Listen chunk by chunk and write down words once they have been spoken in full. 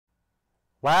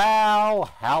Well,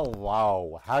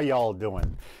 hello. How y'all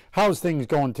doing? How's things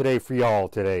going today for y'all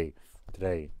today?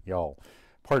 Y'all.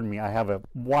 Pardon me, I have a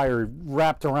wire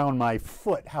wrapped around my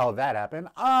foot. How that happened,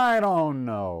 I don't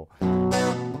know.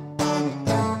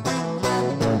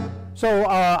 So,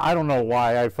 I don't know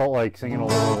why I felt like singing a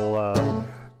little,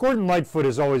 Gordon Lightfoot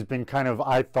has always been kind of,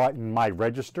 I thought, in my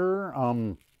register,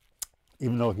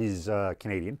 even though he's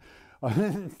Canadian.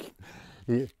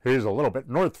 He's a little bit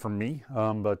north from me,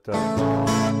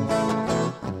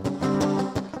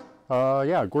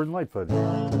 yeah, Gordon Lightfoot.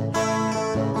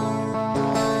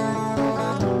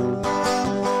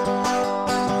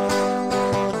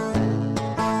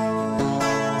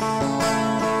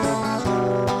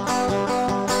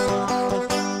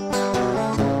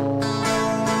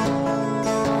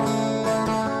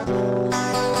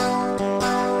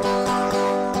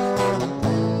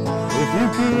 If you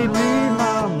could read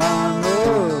my mind,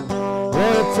 love,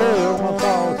 what a tale my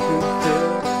thoughts could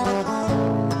tell.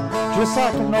 Just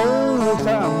like an old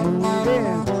time movie,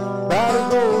 that it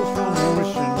goes from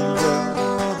wishing well.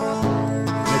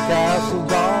 The castle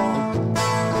dark,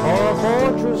 or a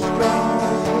fortress strong,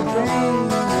 or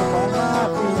chains upon my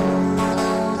feet.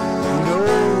 You know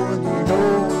that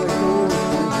goes through.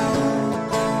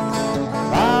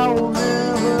 I will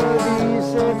never be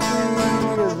set free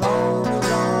as long as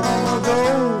all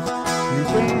those you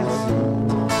can't see.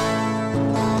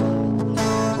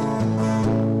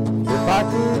 If I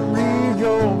could read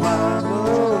your mind,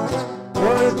 love,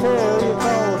 what a tale your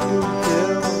thoughts could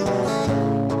tell.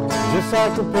 Just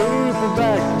like a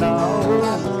paperback novel,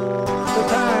 the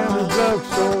time is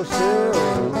drugstore still.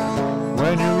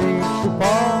 When you reach the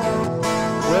part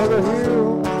where the hero,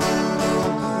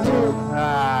 I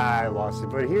lost it,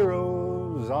 but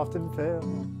heroes often fail.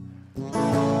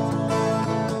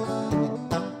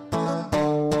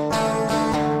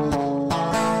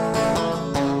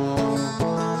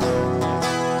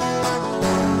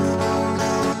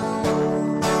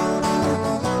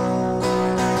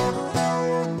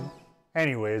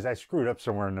 Anyways, I screwed up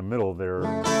somewhere in the middle there.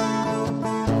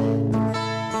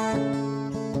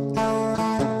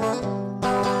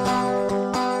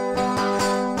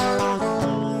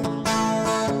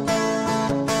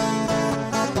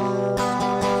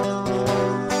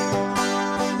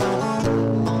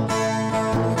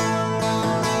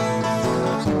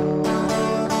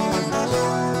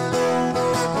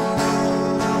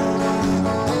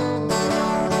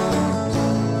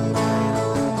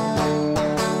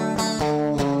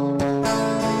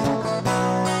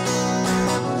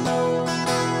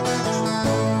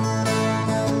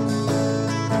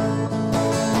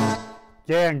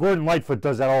 Yeah, and Gordon Lightfoot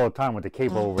does that all the time with the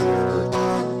capo over there.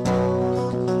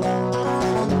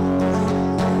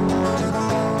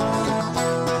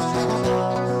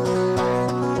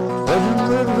 Legend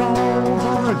lives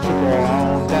on a chip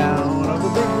on down of a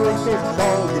big great big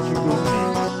call that you go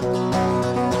meet.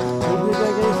 Maybe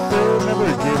like they still never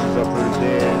gives up her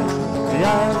dead. The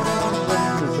eyes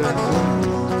of the turn.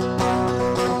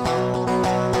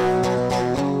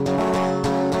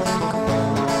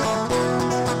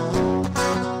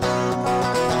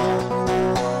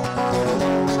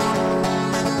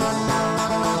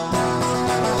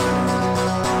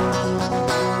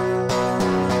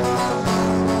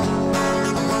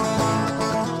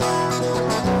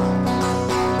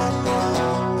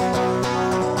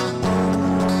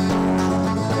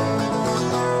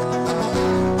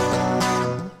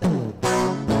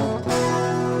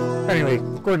 Anyway,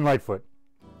 Gordon Lightfoot.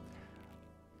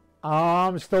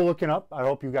 I'm still looking up. I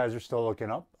hope you guys are still looking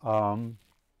up. Oh,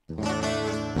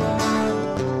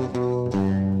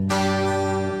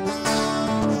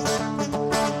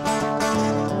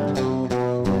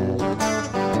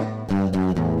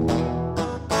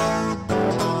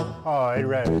 I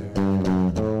read it.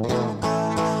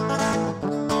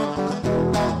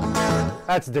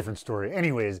 That's a different story.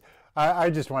 Anyways, I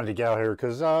just wanted to get out here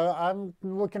because I'm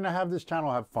looking to have this channel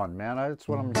have fun, man. That's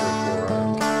what I'm here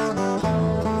for.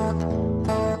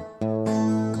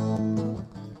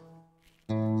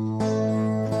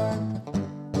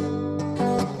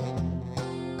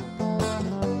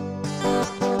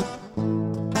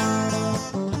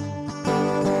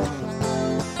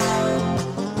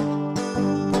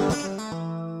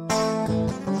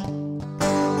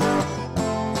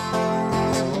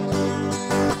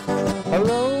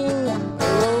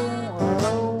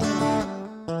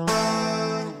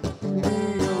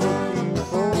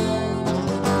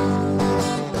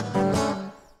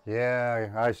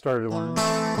 Yeah, I started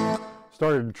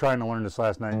trying to learn this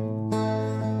last night.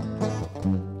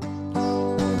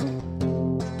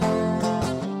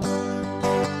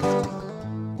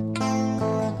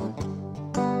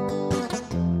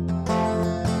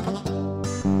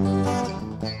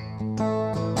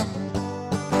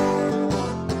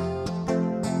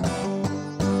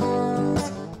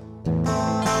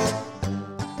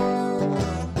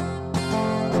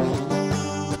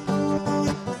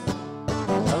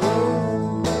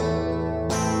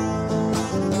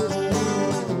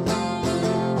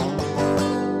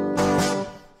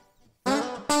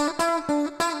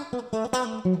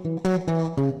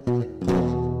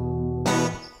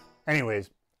 anyways,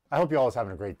 I hope you all is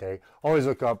having a great day. Always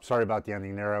look up. Sorry about the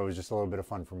ending there. It was just a little bit of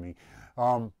fun for me.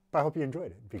 But I hope you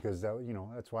enjoyed it because, you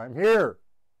know, that's why I'm here.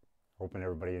 Hoping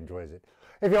everybody enjoys it.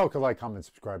 If y'all could like, comment,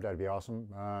 subscribe, that'd be awesome.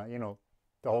 You know,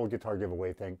 the whole guitar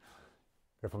giveaway thing.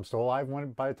 If I'm still alive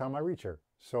by the time I reach here.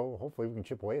 So hopefully we can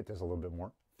chip away at this a little bit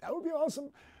more. That would be awesome.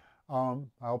 I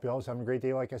hope you all is having a great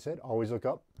day. Like I said, always look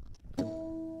up.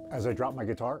 As I drop my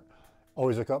guitar,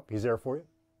 always look up. He's there for you.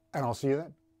 And I'll see you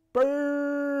then.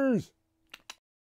 Peace!